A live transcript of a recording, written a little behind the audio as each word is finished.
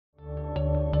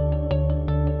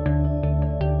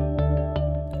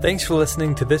Thanks for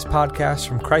listening to this podcast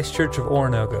from Christ Church of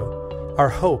Oronogo. Our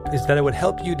hope is that it would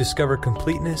help you discover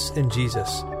completeness in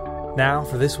Jesus. Now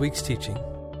for this week's teaching.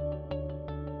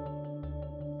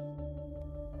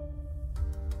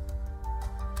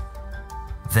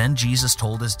 Then Jesus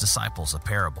told his disciples a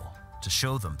parable to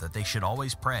show them that they should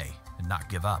always pray and not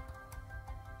give up.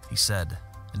 He said,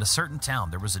 "In a certain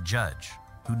town there was a judge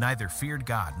who neither feared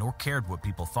God nor cared what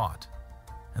people thought.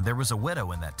 And there was a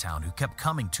widow in that town who kept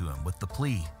coming to him with the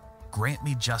plea, 'Grant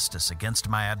me justice against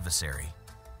my adversary.'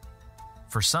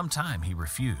 For some time he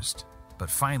refused,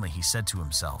 but finally he said to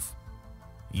himself,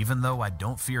 'Even though I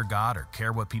don't fear God or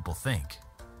care what people think,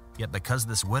 yet because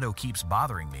this widow keeps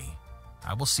bothering me,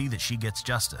 I will see that she gets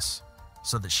justice,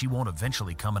 so that she won't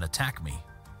eventually come and attack me.'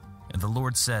 And the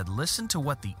Lord said, 'Listen to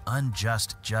what the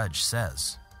unjust judge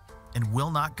says. And will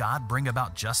not God bring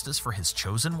about justice for his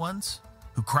chosen ones,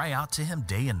 who cry out to him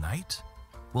day and night?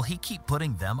 Will he keep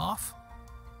putting them off?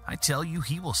 I tell you,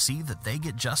 he will see that they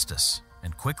get justice,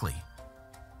 and quickly.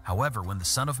 However, when the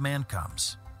Son of Man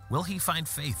comes, will he find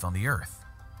faith on the earth?'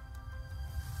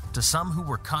 To some who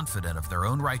were confident of their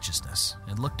own righteousness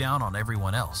and looked down on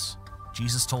everyone else,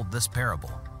 Jesus told this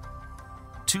parable.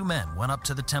 2 men went up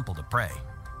to the temple to pray,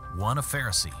 one a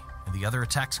Pharisee and the other a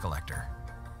tax collector.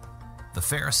 The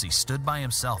Pharisee stood by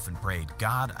himself and prayed,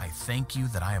 'God, I thank you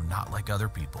that I am not like other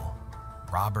people,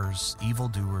 robbers,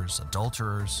 evildoers,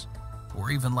 adulterers, or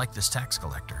even like this tax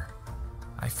collector.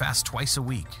 I fast twice a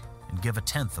week and give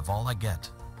 1/10 of all I get.'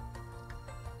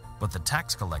 But the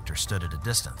tax collector stood at a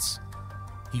distance.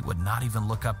 He would not even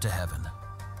look up to heaven,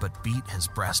 but beat his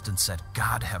breast and said,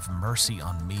 'God, have mercy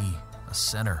on me, a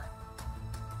sinner.'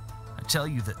 I tell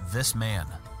you that this man,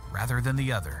 rather than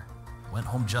the other, went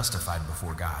home justified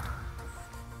before God.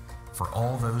 For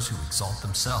all those who exalt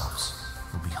themselves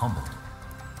will be humbled,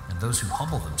 and those who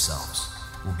humble themselves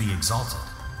will be exalted."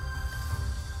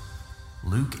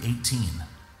 Luke 18,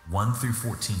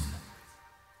 1-14.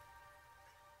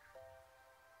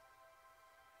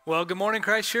 Well, good morning,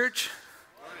 Christ Church.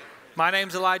 My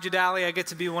name's Elijah Daly. I get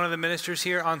to be one of the ministers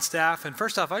here on staff. And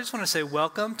first off, I just want to say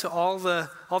welcome to all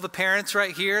the parents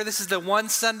right here. This is the one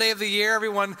Sunday of the year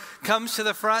everyone comes to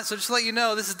the front. So just to let you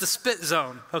know, this is the spit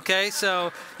zone, okay?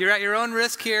 So you're at your own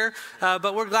risk here,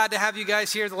 but we're glad to have you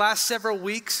guys here. The last several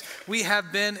weeks, we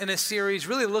have been in a series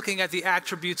really looking at the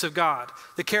attributes of God,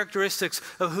 the characteristics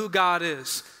of who God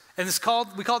is. And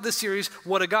we called this series,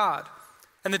 What a God.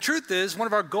 And the truth is, one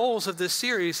of our goals of this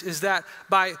series is that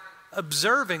by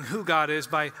observing who God is,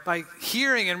 by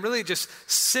hearing and really just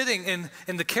sitting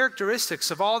in the characteristics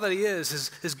of all that he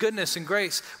is, his goodness and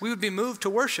grace, we would be moved to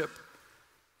worship.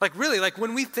 Like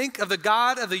when we think of the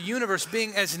God of the universe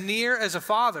being as near as a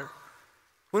father,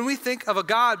 when we think of a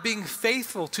God being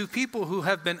faithful to people who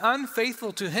have been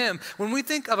unfaithful to him, when we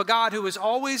think of a God who is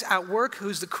always at work,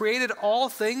 who's created all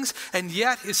things and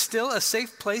yet is still a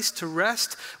safe place to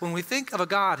rest, when we think of a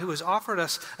God who has offered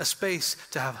us a space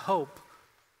to have hope,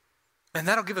 and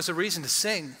that'll give us a reason to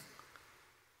sing.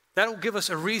 That'll give us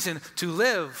a reason to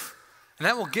live. And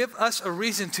that will give us a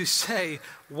reason to say,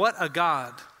 what a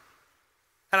God.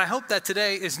 And I hope that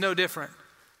today is no different.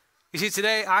 You see,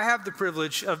 today I have the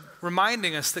privilege of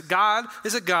reminding us that God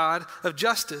is a God of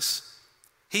justice.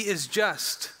 He is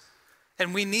just,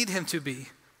 and we need him to be.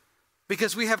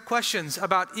 Because we have questions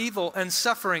about evil and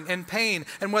suffering and pain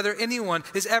and whether anyone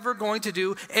is ever going to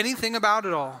do anything about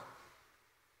it all.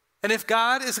 And if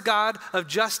God is a God of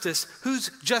justice, whose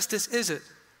justice is it?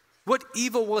 What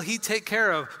evil will he take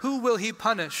care of? Who will he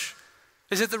punish?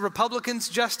 Is it the Republicans'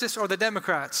 justice or the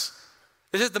Democrats?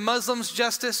 Is it the Muslims'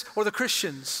 justice or the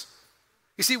Christians?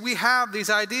 You see, we have these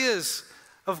ideas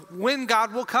of when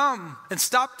God will come and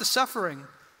stop the suffering.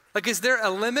 Like, is there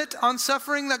a limit on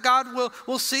suffering that God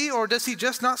will see, or does he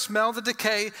just not smell the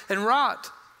decay and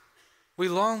rot? We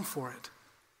long for it.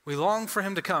 We long for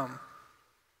him to come,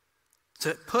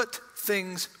 to put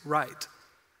things right.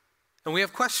 And we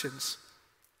have questions.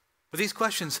 But these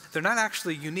questions, they're not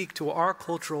actually unique to our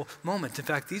cultural moment. In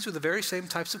fact, these are the very same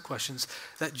types of questions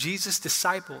that Jesus'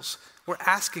 disciples were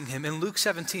asking him in Luke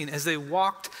 17 as they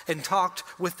walked and talked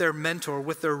with their mentor,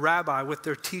 with their rabbi, with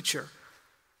their teacher.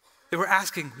 They were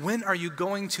asking, when are you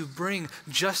going to bring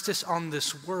justice on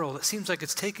this world? It seems like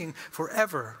it's taking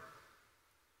forever.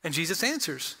 And Jesus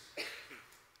answers.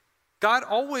 God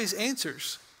always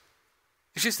answers.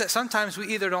 It's just that sometimes we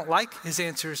either don't like his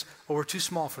answers or we're too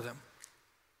small for them.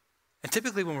 And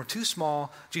typically when we're too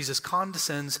small, Jesus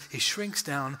condescends, he shrinks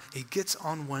down, he gets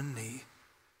on one knee,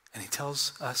 and he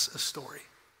tells us a story.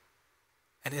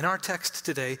 And in our text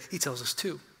today, he tells us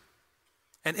two.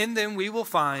 And in them we will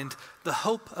find the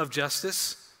hope of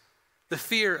justice the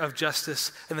fear of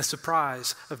justice, and the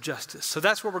surprise of justice. So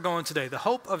that's where we're going today. The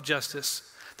hope of justice,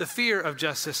 the fear of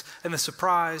justice, and the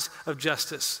surprise of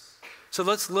justice. So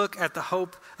let's look at the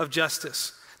hope of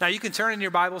justice. Now you can turn in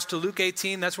your Bibles to Luke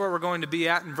 18. That's where we're going to be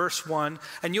at in verse 1.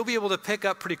 And you'll be able to pick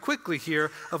up pretty quickly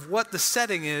here of what the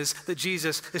setting is that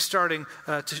Jesus is starting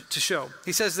to show.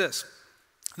 He says this,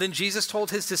 "Then Jesus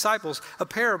told his disciples a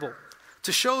parable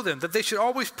to show them that they should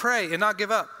always pray and not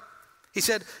give up. He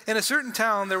said, in a certain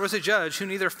town there was a judge who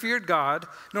neither feared God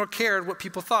nor cared what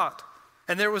people thought.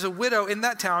 And there was a widow in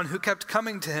that town who kept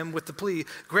coming to him with the plea,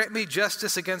 'Grant me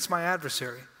justice against my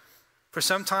adversary.' For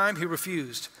some time he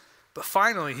refused. But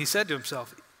finally he said to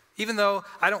himself, 'Even though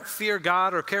I don't fear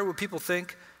God or care what people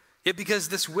think, yet because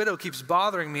this widow keeps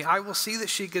bothering me, I will see that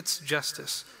she gets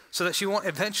justice, so that she won't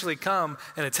eventually come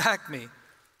and attack me.'"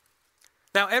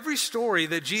 Now, every story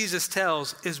that Jesus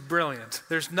tells is brilliant.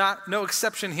 There's no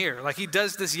exception here. Like, he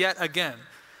does this yet again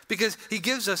because he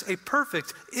gives us a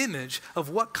perfect image of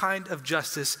what kind of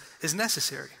justice is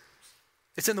necessary.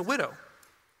 It's in the widow.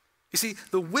 You see,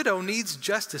 the widow needs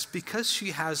justice because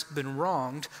she has been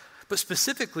wronged, but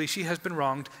specifically, she has been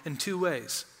wronged in two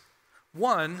ways.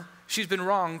 One, she's been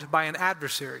wronged by an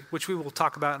adversary, which we will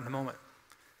talk about in a moment.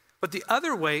 But the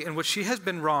other way in which she has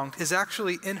been wronged is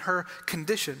actually in her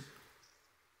condition.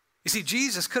 You see,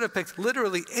 Jesus could have picked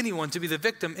literally anyone to be the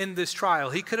victim in this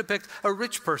trial. He could have picked a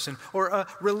rich person or a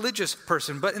religious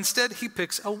person, but instead he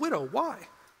picks a widow. Why?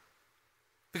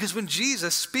 Because when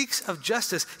Jesus speaks of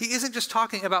justice, he isn't just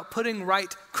talking about putting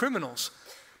right criminals,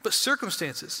 but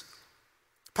circumstances.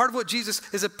 Part of what Jesus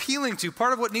is appealing to,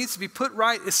 part of what needs to be put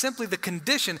right is simply the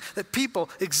condition that people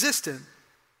exist in.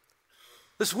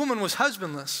 This woman was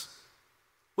husbandless,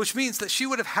 which means that she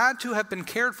would have had to have been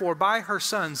cared for by her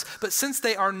sons. But since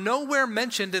they are nowhere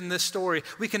mentioned in this story,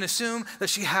 we can assume that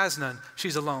she has none.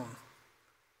 She's alone.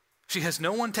 She has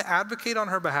no one to advocate on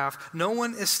her behalf. No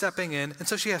one is stepping in, and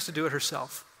so she has to do it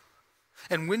herself.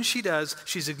 And when she does,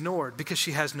 she's ignored because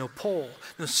she has no pull,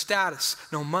 no status,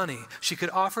 no money. She could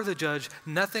offer the judge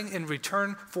nothing in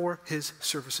return for his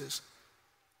services.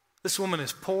 This woman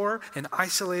is poor and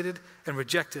isolated and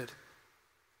rejected.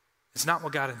 It's not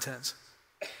what God intends.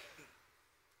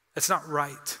 It's not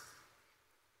right.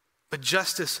 But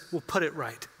justice will put it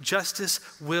right. Justice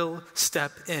will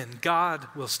step in. God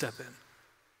will step in.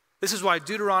 This is why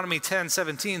Deuteronomy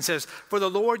 10:17 says, "For the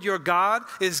Lord your God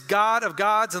is God of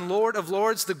gods and Lord of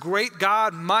lords, the great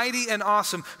God, mighty and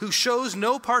awesome, who shows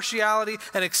no partiality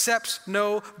and accepts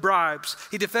no bribes.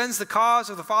 He defends the cause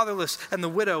of the fatherless and the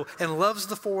widow and loves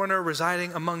the foreigner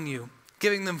residing among you,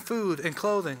 giving them food and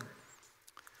clothing."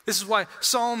 This is why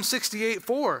Psalm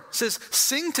 68:4 says,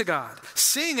 "Sing to God,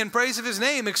 sing in praise of his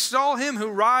name, extol him who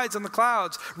rides on the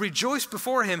clouds, rejoice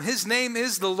before him. His name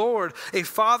is the Lord, a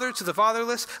father to the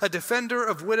fatherless, a defender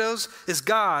of widows is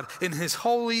God in his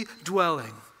holy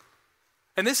dwelling."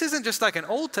 And this isn't just like an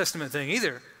Old Testament thing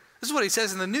either. This is what he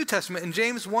says in the New Testament in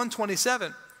James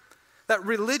 1:27. That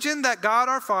religion that God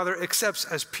our Father accepts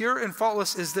as pure and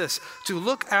faultless is this: to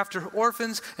look after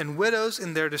orphans and widows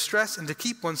in their distress and to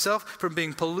keep oneself from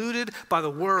being polluted by the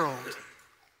world.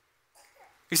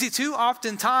 You see, too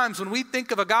often times when we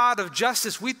think of a God of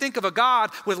justice, we think of a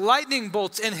God with lightning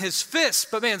bolts in his fists.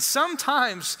 But man,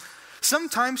 sometimes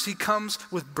he comes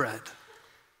with bread.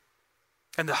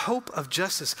 And the hope of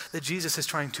justice that Jesus is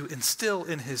trying to instill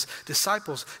in his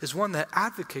disciples is one that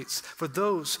advocates for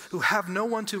those who have no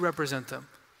one to represent them.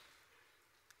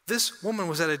 This woman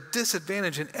was at a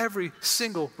disadvantage in every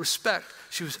single respect.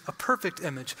 She was a perfect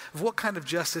image of what kind of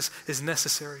justice is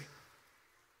necessary.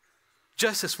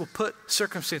 Justice will put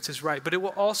circumstances right, but it will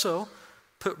also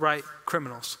put right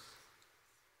criminals.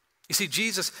 You see,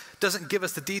 Jesus doesn't give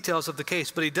us the details of the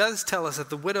case, but he does tell us that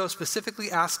the widow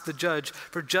specifically asked the judge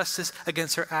for justice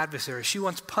against her adversary. She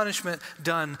wants punishment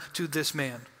done to this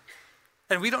man.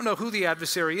 And we don't know who the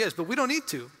adversary is, but we don't need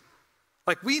to.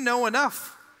 Like, we know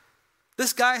enough.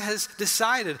 This guy has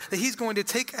decided that he's going to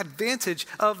take advantage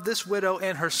of this widow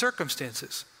and her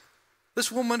circumstances.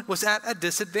 This woman was at a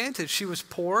disadvantage. She was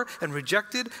poor and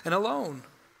rejected and alone.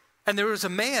 And there was a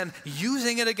man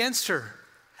using it against her.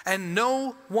 And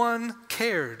no one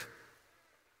cared.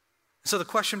 So the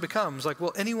question becomes, like,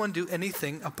 will anyone do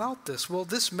anything about this? Will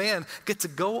this man get to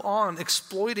go on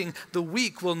exploiting the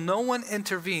weak? Will no one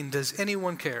intervene? Does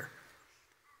anyone care?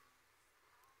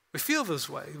 We feel this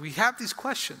way. We have these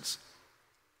questions.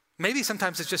 Maybe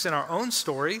sometimes it's just in our own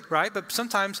story, right? But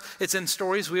sometimes it's in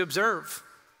stories we observe.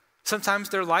 Sometimes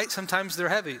they're light, sometimes they're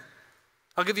heavy.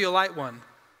 I'll give you a light one.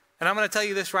 And I'm going to tell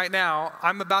you this right now.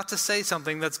 I'm about to say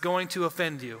something that's going to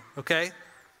offend you, okay?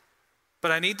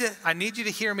 But I need you to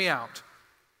hear me out.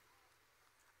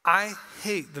 I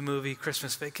hate the movie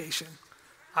Christmas Vacation.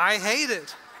 I hate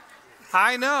it.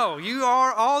 I know, you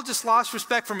are all just lost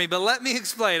respect for me, but let me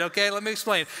explain, okay? Let me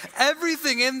explain.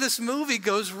 Everything in this movie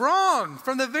goes wrong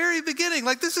from the very beginning.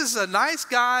 Like, this is a nice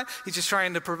guy. He's just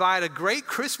trying to provide a great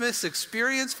Christmas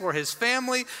experience for his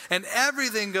family, and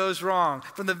everything goes wrong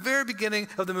from the very beginning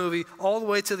of the movie all the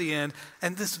way to the end.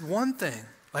 And this one thing,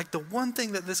 like the one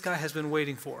thing that this guy has been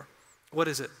waiting for, what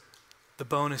is it? The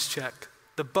bonus check.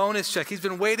 The bonus check. He's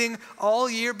been waiting all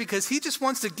year because he just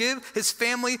wants to give his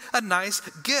family a nice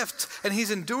gift. And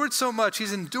he's endured so much.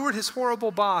 He's endured his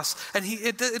horrible boss. And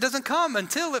it doesn't come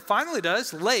until it finally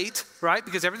does, late, right?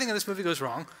 Because everything in this movie goes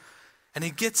wrong. And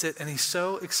he gets it, and he's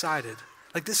so excited.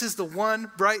 Like, this is the one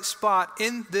bright spot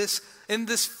in this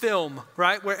film,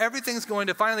 right? Where everything's going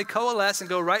to finally coalesce and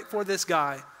go right for this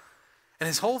guy. And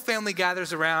his whole family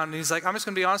gathers around, and he's like, I'm just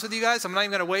going to be honest with you guys. I'm not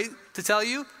even going to wait to tell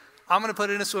you. I'm going to put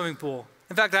it in a swimming pool.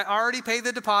 In fact, I already paid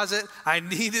the deposit. I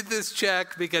needed this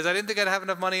check because I didn't think I'd have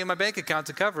enough money in my bank account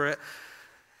to cover it.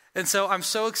 And so I'm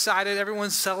so excited.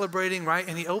 Everyone's celebrating, right?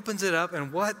 And he opens it up,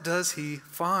 and what does he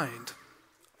find?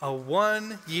 A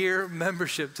 1-year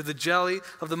membership to the Jelly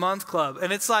of the Month Club.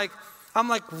 And it's like, I'm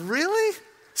like, really?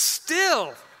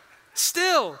 Still.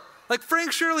 Like,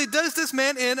 Frank Shirley does this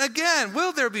man in again.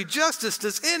 Will there be justice?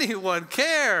 Does anyone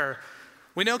care?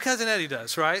 We know Cousin Eddie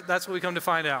does, right? That's what we come to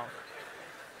find out.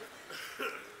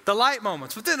 The light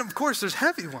moments, but then of course there's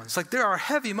heavy ones. Like, there are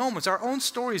heavy moments, our own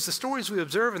stories, the stories we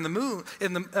observe in the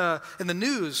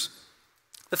news,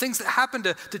 the things that happen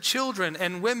to children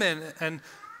and women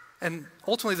and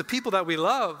ultimately the people that we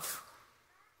love,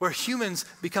 where humans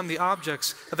become the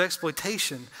objects of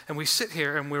exploitation. And we sit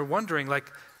here and we're wondering,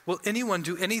 like, will anyone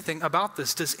do anything about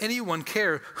this? Does anyone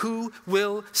care? Who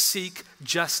will seek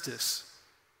justice?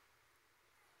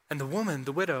 And the woman,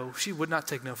 the widow, she would not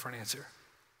take no for an answer.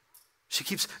 She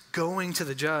keeps going to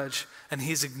the judge, and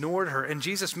he's ignored her. And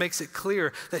Jesus makes it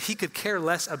clear that he could care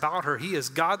less about her. He is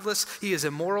godless, he is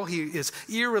immoral, he is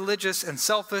irreligious and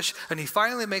selfish, and he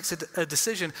finally makes a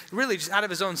decision, really just out of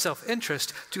his own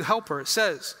self-interest, to help her. It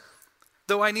says,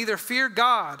 though I neither fear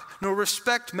God nor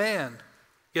respect man,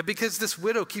 yet because this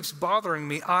widow keeps bothering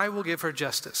me, I will give her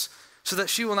justice, so that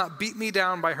she will not beat me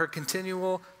down by her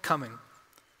continual coming.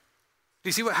 Do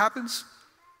you see what happens?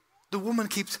 The woman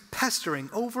keeps pestering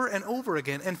over and over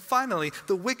again, and finally,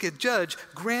 the wicked judge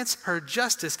grants her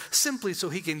justice simply so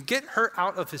he can get her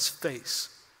out of his face.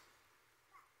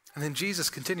 And then Jesus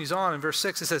continues on in verse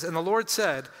 6. It says, and the Lord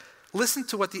said, listen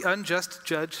to what the unjust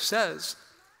judge says.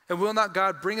 And will not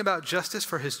God bring about justice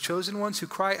for his chosen ones who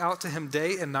cry out to him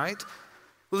day and night?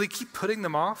 Will he keep putting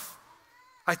them off?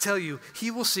 I tell you, he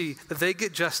will see that they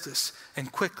get justice,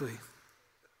 and quickly.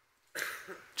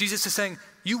 Jesus is saying,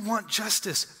 you want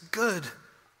justice, good.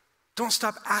 Don't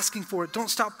stop asking for it. Don't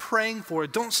stop praying for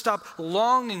it. Don't stop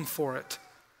longing for it.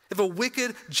 If a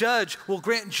wicked judge will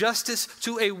grant justice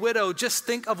to a widow, just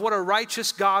think of what a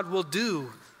righteous God will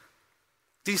do.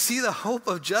 Do you see the hope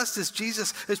of justice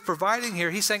Jesus is providing here?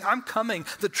 He's saying, I'm coming.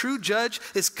 The true judge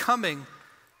is coming.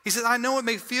 He says, I know it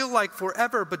may feel like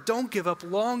forever, but don't give up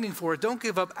longing for it. Don't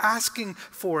give up asking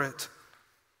for it.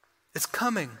 It's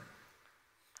coming.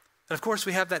 And of course,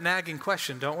 we have that nagging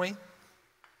question, don't we?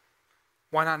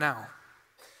 Why not now?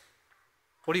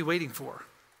 What are you waiting for?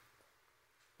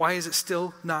 Why is it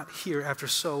still not here after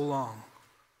so long?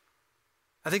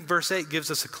 I think verse 8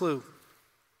 gives us a clue.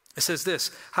 It says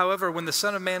this, however, when the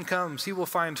Son of Man comes, he will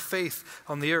find faith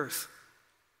on the earth.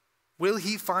 Will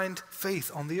he find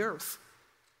faith on the earth?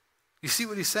 You see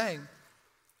what he's saying?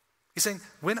 He's saying,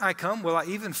 when I come, will I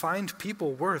even find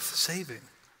people worth saving?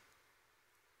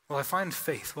 Will I find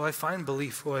faith? Will I find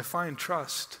belief? Will I find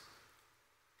trust?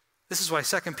 This is why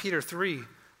 2 Peter 3,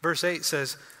 verse 8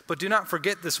 says, but do not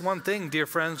forget this one thing, dear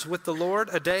friends. With the Lord,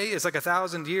 a day is like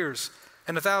 1,000 years,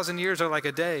 and 1,000 years are like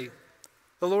a day.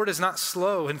 The Lord is not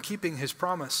slow in keeping his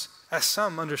promise, as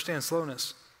some understand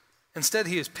slowness. Instead,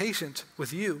 he is patient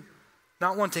with you,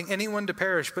 not wanting anyone to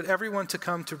perish, but everyone to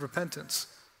come to repentance.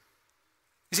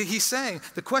 You see, he's saying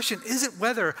the question isn't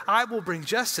whether I will bring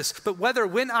justice, but whether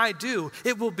when I do,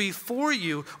 it will be for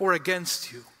you or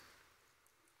against you.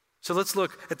 So let's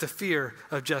look at the fear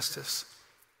of justice.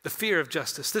 The fear of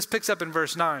justice. This picks up in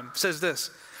verse 9. It says this,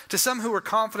 to some who were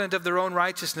confident of their own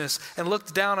righteousness and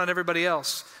looked down on everybody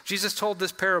else, Jesus told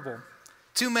this parable.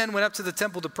 2 men went up to the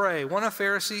temple to pray, one a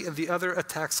Pharisee and the other a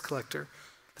tax collector.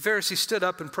 The Pharisee stood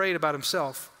up and prayed about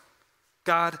himself.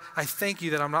 God, I thank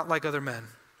you that I'm not like other men,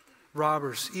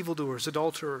 robbers, evildoers,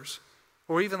 adulterers,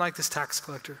 or even like this tax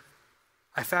collector.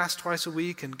 I fast twice a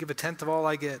week and give 1/10 of all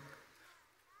I get.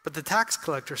 But the tax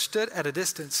collector stood at a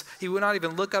distance. He would not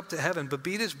even look up to heaven, but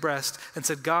beat his breast and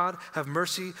said, God, have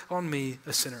mercy on me,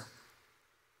 a sinner.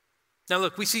 Now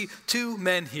look, we see two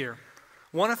men here.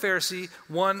 One a Pharisee,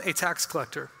 one a tax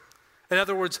collector. In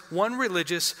other words, one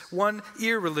religious, one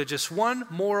irreligious, one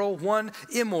moral, one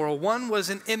immoral. One was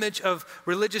an image of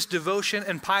religious devotion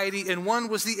and piety, and one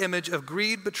was the image of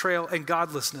greed, betrayal, and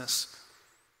godlessness.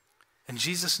 And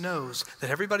Jesus knows that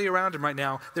everybody around him right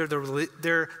now, they're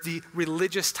the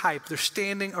religious type. They're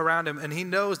standing around him, and he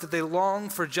knows that they long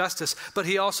for justice, but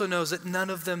he also knows that none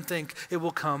of them think it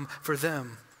will come for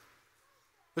them.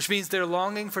 Which means their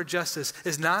longing for justice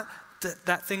is not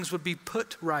that things would be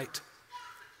put right,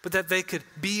 but that they could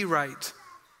be right.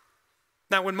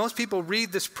 Now, when most people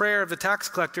read this prayer of the tax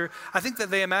collector, I think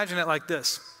that they imagine it like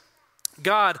this.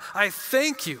 God, I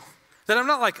thank you that I'm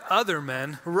not like other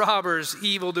men, robbers,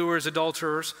 evildoers,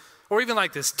 adulterers, or even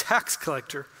like this tax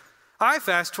collector. I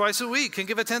fast twice a week and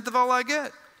give a tenth of all I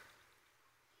get.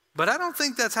 But I don't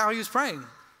think that's how he was praying.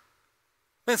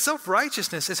 Man,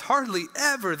 self-righteousness is hardly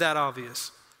ever that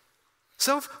obvious.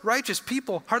 Self-righteous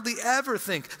people hardly ever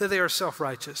think that they are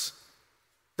self-righteous.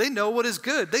 They know what is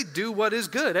good. They do what is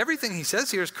good. Everything he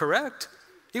says here is correct.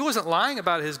 He wasn't lying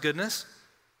about his goodness.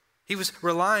 He was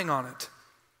relying on it.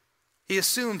 He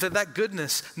assumed that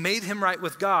goodness made him right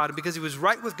with God, and because he was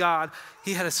right with God,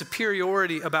 he had a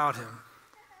superiority about him.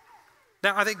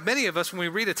 Now, I think many of us, when we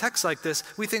read a text like this,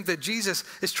 we think that Jesus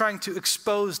is trying to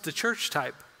expose the church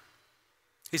type.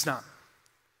 He's not.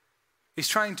 He's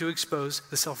trying to expose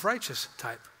the self-righteous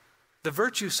type, the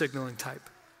virtue signaling type.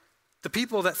 The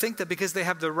people that think that because they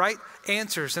have the right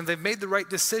answers and they've made the right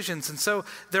decisions and so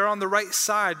they're on the right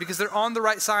side, because they're on the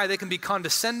right side, they can be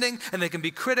condescending and they can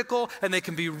be critical and they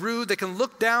can be rude. They can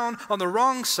look down on the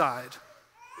wrong side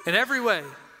in every way.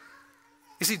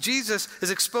 You see, Jesus is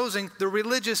exposing the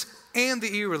religious and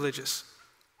the irreligious.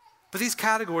 But these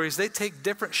categories, they take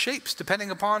different shapes depending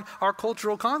upon our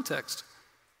cultural context.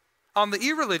 On the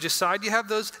irreligious side, you have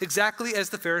those exactly as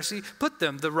the Pharisee put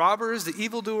them. The robbers, the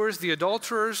evildoers, the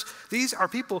adulterers. These are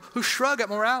people who shrug at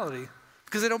morality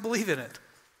because they don't believe in it.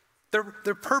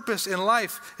 Their purpose in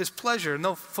life is pleasure, and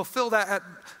they'll fulfill that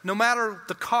no matter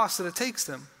the cost that it takes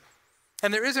them.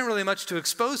 And there isn't really much to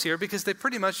expose here because they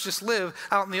pretty much just live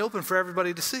out in the open for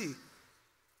everybody to see.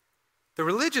 The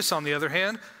religious, on the other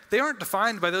hand, they aren't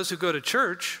defined by those who go to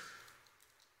church.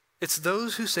 It's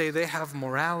those who say they have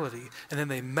morality, and then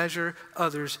they measure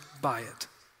others by it.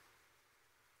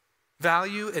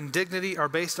 Value and dignity are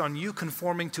based on you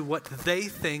conforming to what they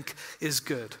think is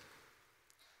good.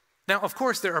 Now, of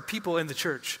course, there are people in the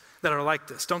church that are like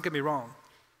this. Don't get me wrong.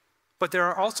 But there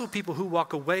are also people who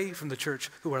walk away from the church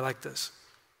who are like this.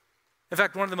 In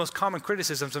fact, one of the most common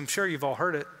criticisms, I'm sure you've all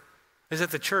heard it, is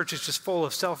that the church is just full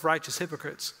of self-righteous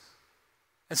hypocrites.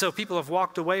 And so people have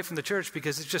walked away from the church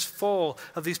because it's just full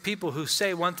of these people who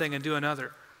say one thing and do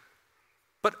another.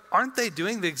 But aren't they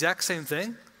doing the exact same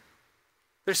thing?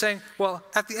 They're saying, well,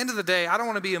 at the end of the day, I don't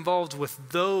want to be involved with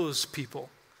those people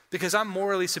because I'm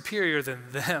morally superior than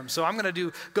them. So I'm going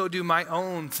to go do my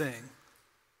own thing.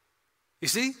 You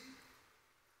see?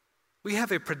 We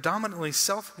have a predominantly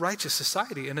self-righteous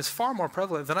society, and it's far more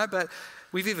prevalent than I bet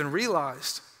we've even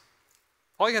realized.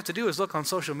 All you have to do is look on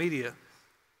social media.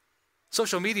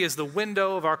 Social media is the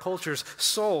window of our culture's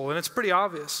soul, and it's pretty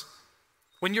obvious.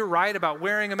 When you're right about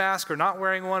wearing a mask or not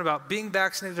wearing one, about being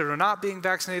vaccinated or not being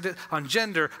vaccinated, on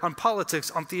gender, on politics,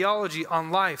 on theology,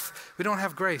 on life, we don't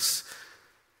have grace.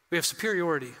 We have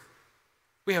superiority.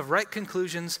 We have right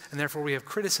conclusions, and therefore we have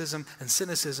criticism and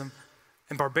cynicism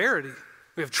and barbarity.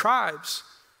 We have tribes.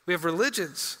 We have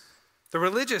religions. The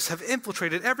religious have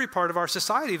infiltrated every part of our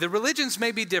society. The religions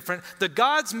may be different, the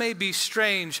gods may be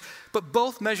strange, but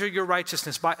both measure your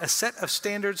righteousness by a set of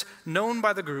standards known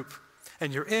by the group,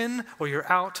 and you're in or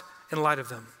you're out in light of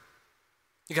them.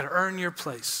 You got to earn your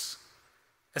place.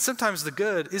 And sometimes the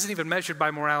good isn't even measured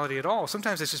by morality at all.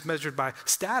 Sometimes it's just measured by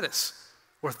status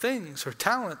or things or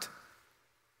talent.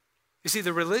 You see,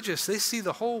 the religious, they see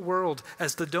the whole world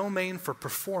as the domain for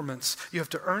performance. You have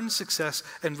to earn success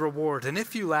and reward. And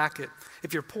if you lack it,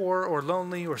 if you're poor or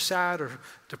lonely or sad or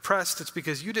depressed, it's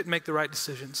because you didn't make the right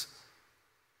decisions.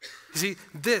 You see,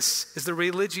 this is the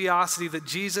religiosity that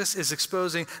Jesus is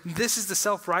exposing. This is the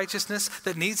self-righteousness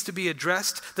that needs to be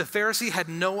addressed. The Pharisee had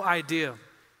no idea.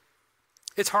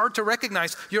 It's hard to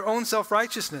recognize your own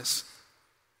self-righteousness.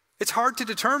 It's hard to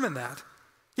determine that.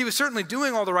 He was certainly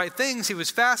doing all the right things. He was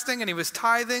fasting and he was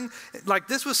tithing. Like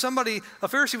this was somebody, a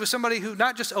Pharisee was somebody who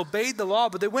not just obeyed the law,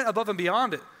 but they went above and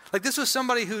beyond it. Like this was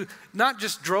somebody who not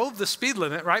just drove the speed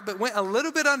limit, right, but went a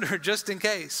little bit under just in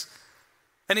case.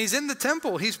 And he's in the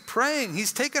temple, he's praying,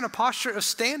 he's taken a posture of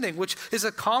standing, which is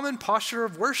a common posture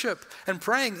of worship and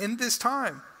praying in this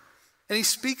time. And he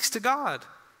speaks to God.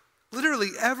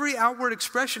 Literally every outward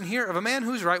expression here of a man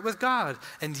who's right with God.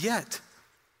 And yet,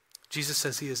 Jesus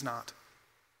says he is not.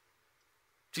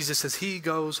 Jesus says he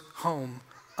goes home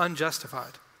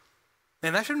unjustified.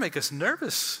 And that should make us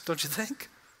nervous, don't you think?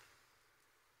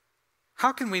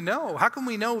 How can we know? How can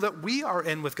we know that we are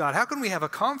in with God? How can we have a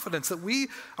confidence that we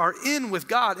are in with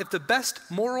God if the best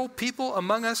moral people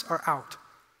among us are out?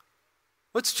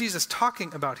 What's Jesus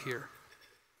talking about here?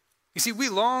 You see, we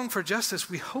long for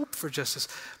justice, we hope for justice,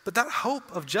 but that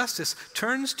hope of justice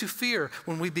turns to fear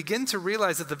when we begin to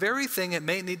realize that the very thing it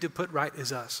may need to put right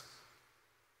is us.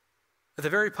 That the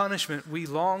very punishment we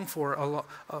long for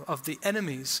of the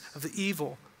enemies, of the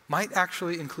evil, might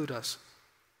actually include us.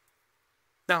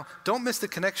 Now, don't miss the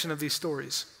connection of these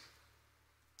stories.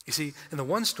 You see, in the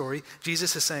one story,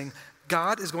 Jesus is saying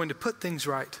God is going to put things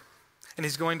right. And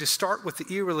he's going to start with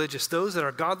the irreligious, those that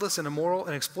are godless and immoral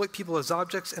and exploit people as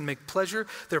objects and make pleasure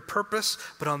their purpose.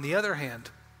 But on the other hand,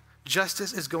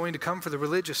 justice is going to come for the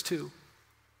religious too.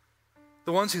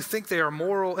 The ones who think they are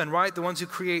moral and right, the ones who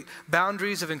create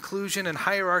boundaries of inclusion and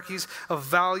hierarchies of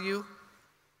value.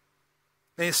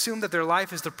 They assume that their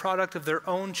life is the product of their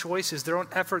own choices, their own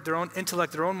effort, their own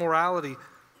intellect, their own morality.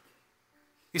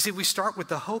 You see, we start with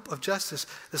the hope of justice,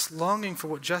 this longing for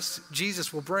what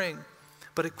Jesus will bring,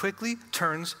 but it quickly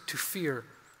turns to fear.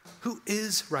 Who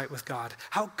is right with God?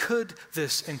 How could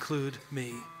this include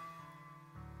me?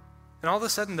 And all of a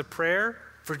sudden, the prayer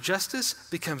for justice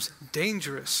becomes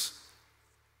dangerous.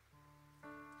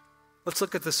 Let's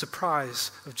look at the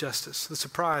surprise of justice, the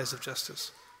surprise of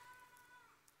justice.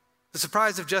 The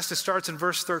surprise of justice starts in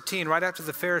verse 13, right after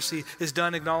the Pharisee is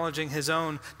done acknowledging his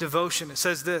own devotion. It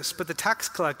says this, "But the tax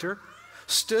collector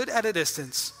stood at a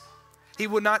distance. He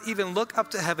would not even look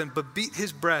up to heaven, but beat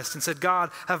his breast and said,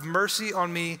 'God, have mercy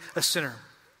on me, a sinner.'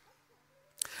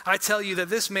 I tell you that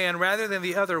this man, rather than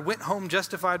the other, went home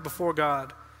justified before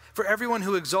God. For everyone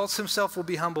who exalts himself will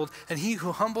be humbled, and he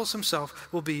who humbles himself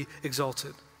will be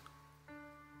exalted."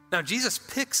 Now, Jesus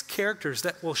picks characters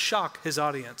that will shock his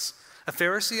audience. A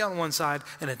Pharisee on one side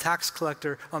and a tax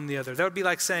collector on the other. That would be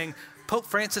like saying Pope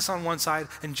Francis on one side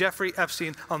and Jeffrey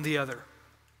Epstein on the other.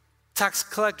 Tax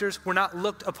collectors were not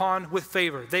looked upon with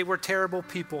favor. They were terrible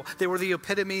people. They were the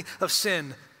epitome of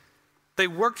sin. They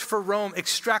worked for Rome,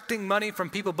 extracting money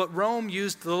from people, but Rome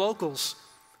used the locals,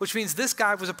 which means this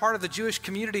guy was a part of the Jewish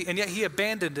community, and yet he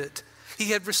abandoned it.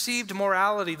 He had received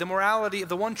morality, the morality of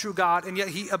the one true God, and yet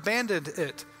he abandoned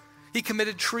it. He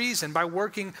committed treason by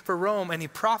working for Rome, and he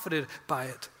profited by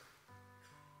it.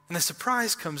 And the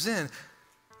surprise comes in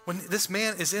when this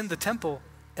man is in the temple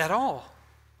at all.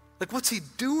 Like, what's he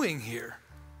doing here?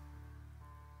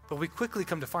 But we quickly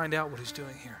come to find out what he's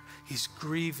doing here. He's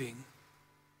grieving.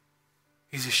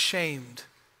 He's ashamed.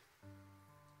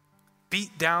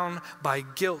 Beat down by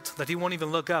guilt that he won't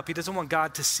even look up. He doesn't want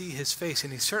God to see his face,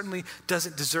 and he certainly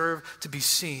doesn't deserve to be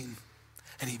seen.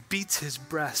 And he beats his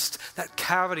breast, that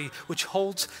cavity which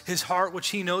holds his heart, which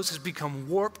he knows has become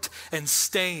warped and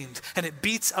stained. And it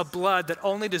beats a blood that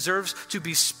only deserves to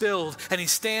be spilled. And he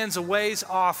stands a ways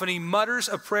off and he mutters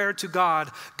a prayer to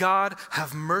God, "God,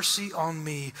 have mercy on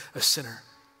me, a sinner."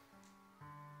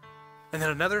 And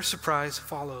then another surprise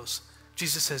follows.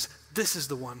 Jesus says, this is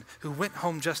the one who went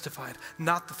home justified,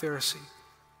 not the Pharisee.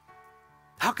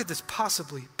 How could this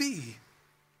possibly be?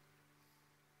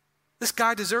 This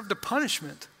guy deserved a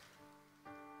punishment.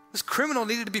 This criminal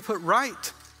needed to be put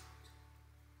right.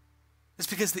 It's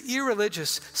because the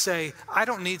irreligious say, I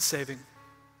don't need saving.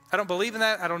 I don't believe in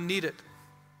that. I don't need it.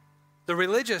 The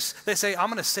religious, they say, I'm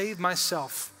going to save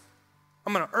myself.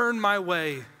 I'm going to earn my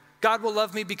way. God will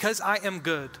love me because I am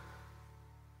good.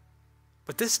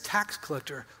 But this tax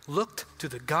collector looked to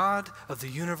the God of the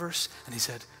universe and he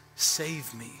said,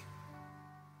 save me.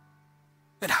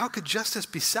 And how could justice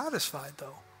be satisfied,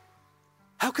 though?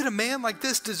 How could a man like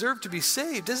this deserve to be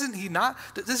saved? Does he not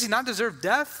deserve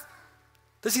death?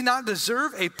 Does he not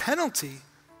deserve a penalty?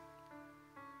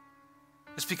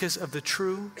 It's because of the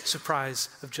true surprise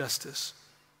of justice.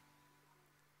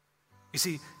 You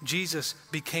see, Jesus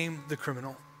became the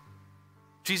criminal.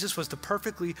 Jesus was the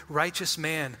perfectly righteous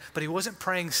man, but he wasn't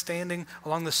praying standing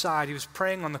along the side. He was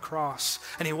praying on the cross.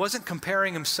 And he wasn't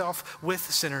comparing himself with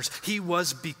sinners. He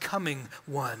was becoming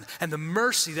one. And the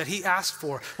mercy that he asked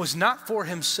for was not for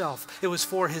himself. It was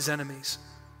for his enemies.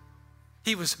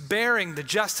 He was bearing the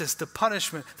justice, the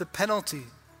punishment, the penalty.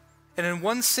 And in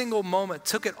one single moment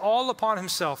took it all upon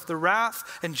himself, the wrath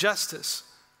and justice,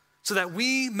 so that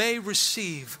we may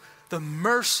receive the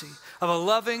mercy of a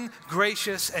loving,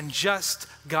 gracious, and just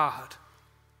God.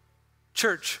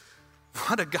 Church,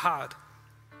 what a God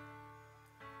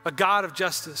of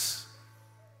justice.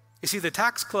 You see, the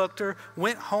tax collector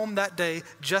went home that day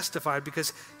justified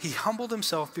because he humbled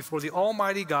himself before the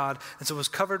Almighty God and so was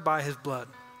covered by his blood.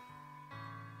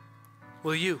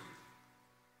 Will you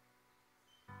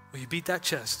beat that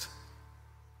chest?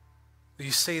 Will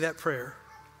you say that prayer?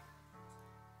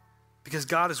 Because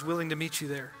God is willing to meet you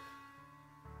there.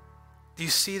 Do you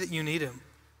see that you need him?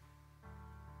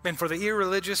 And for the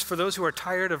irreligious, for those who are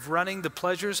tired of running, the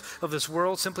pleasures of this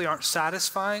world simply aren't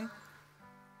satisfying.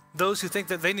 Those who think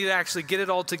that they need to actually get it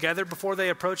all together before they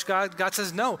approach God, God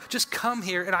says, no, just come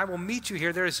here and I will meet you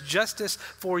here. There is justice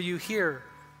for you here.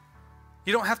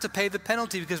 You don't have to pay the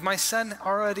penalty because my son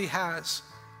already has.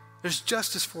 There's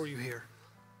justice for you here.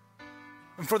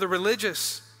 And for the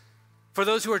religious, for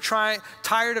those who are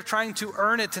tired of trying to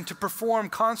earn it and to perform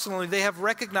constantly, they have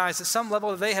recognized at some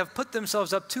level that they have put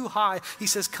themselves up too high. He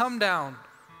says, come down.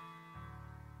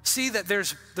 See that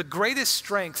there's the greatest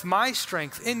strength, my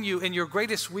strength in you, in your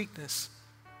greatest weakness.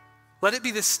 Let it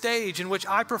be the stage in which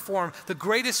I perform the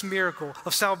greatest miracle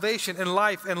of salvation and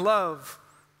life and love.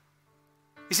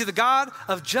 You see, the God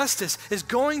of justice is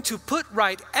going to put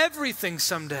right everything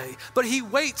someday, but he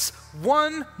waits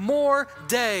one more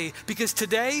day because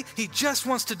today he just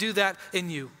wants to do that in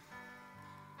you.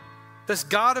 This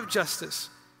God of justice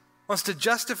wants to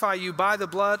justify you by the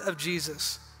blood of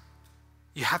Jesus.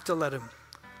 You have to let him.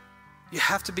 You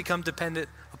have to become dependent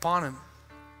upon him.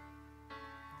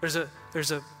 There's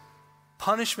a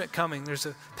punishment coming. There's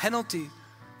a penalty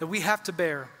that we have to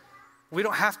bear. We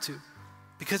don't have to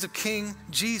because of King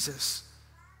Jesus,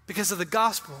 because of the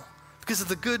gospel, because of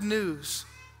the good news.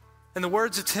 In the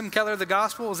words of Tim Keller, the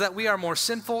gospel is that we are more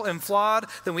sinful and flawed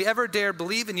than we ever dared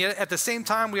believe, and yet at the same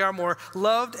time we are more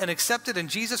loved and accepted in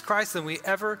Jesus Christ than we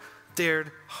ever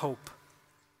dared hope.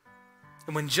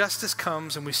 And when justice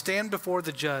comes and we stand before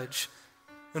the judge,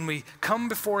 when we come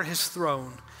before his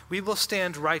throne, we will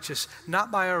stand righteous,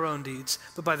 not by our own deeds,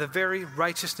 but by the very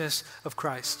righteousness of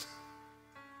Christ.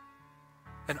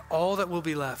 And all that will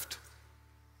be left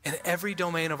in every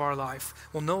domain of our life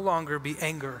will no longer be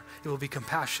anger. It will be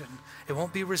compassion. It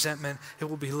won't be resentment. It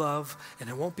will be love. And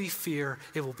it won't be fear.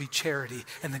 It will be charity.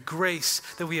 And the grace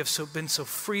that we have been so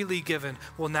freely given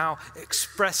will now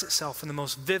express itself in the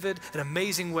most vivid and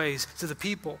amazing ways to the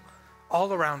people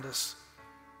all around us.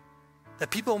 That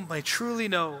people may truly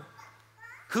know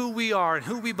who we are and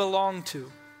who we belong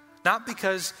to, not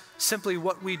because simply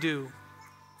what we do,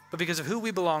 but because of who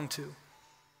we belong to.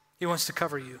 He wants to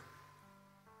cover you.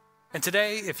 And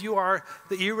today, if you are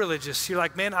the irreligious, you're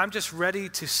like, man, I'm just ready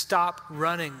to stop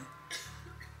running.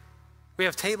 We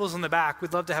have tables in the back.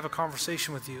 We'd love to have a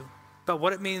conversation with you about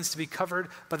what it means to be covered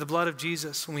by the blood of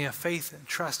Jesus when we have faith and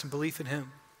trust and belief in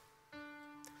him.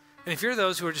 And if you're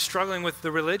those who are just struggling with the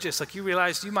religious, like you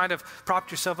realize you might have propped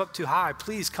yourself up too high,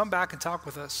 please come back and talk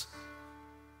with us.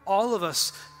 All of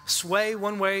us sway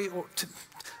one way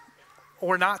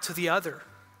or not to the other.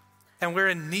 And we're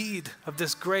in need of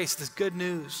this grace, this good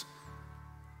news.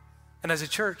 And as a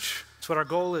church, it's what our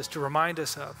goal is to remind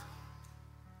us of,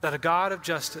 that a God of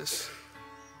justice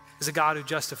is a God who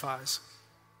justifies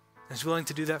and is willing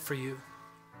to do that for you,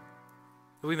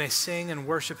 that we may sing and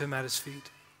worship him at his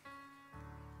feet.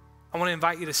 I want to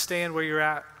invite you to stand where you're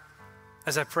at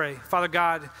as I pray. Father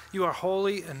God, you are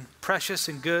holy and precious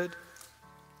and good.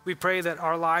 We pray that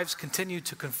our lives continue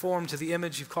to conform to the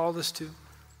image you've called us to,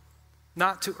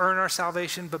 not to earn our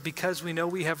salvation, but because we know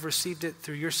we have received it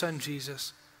through your Son,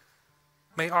 Jesus.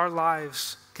 May our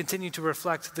lives continue to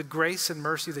reflect the grace and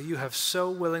mercy that you have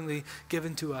so willingly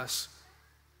given to us.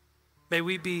 May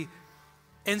we be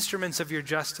instruments of your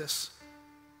justice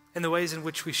in the ways in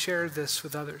which we share this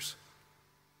with others,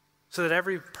 so that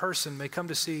every person may come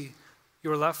to see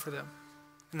your love for them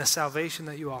and the salvation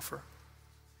that you offer.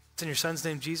 It's in your Son's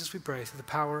name, Jesus, we pray, through the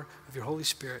power of your Holy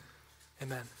Spirit.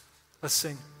 Amen. Let's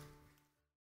sing.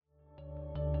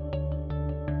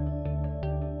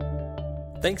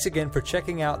 Thanks again for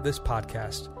checking out this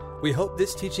podcast. We hope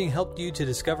this teaching helped you to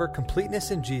discover completeness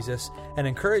in Jesus and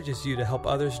encourages you to help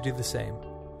others do the same.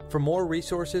 For more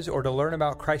resources or to learn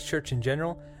about Christ Church in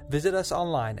general, visit us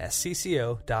online at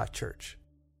cco.church.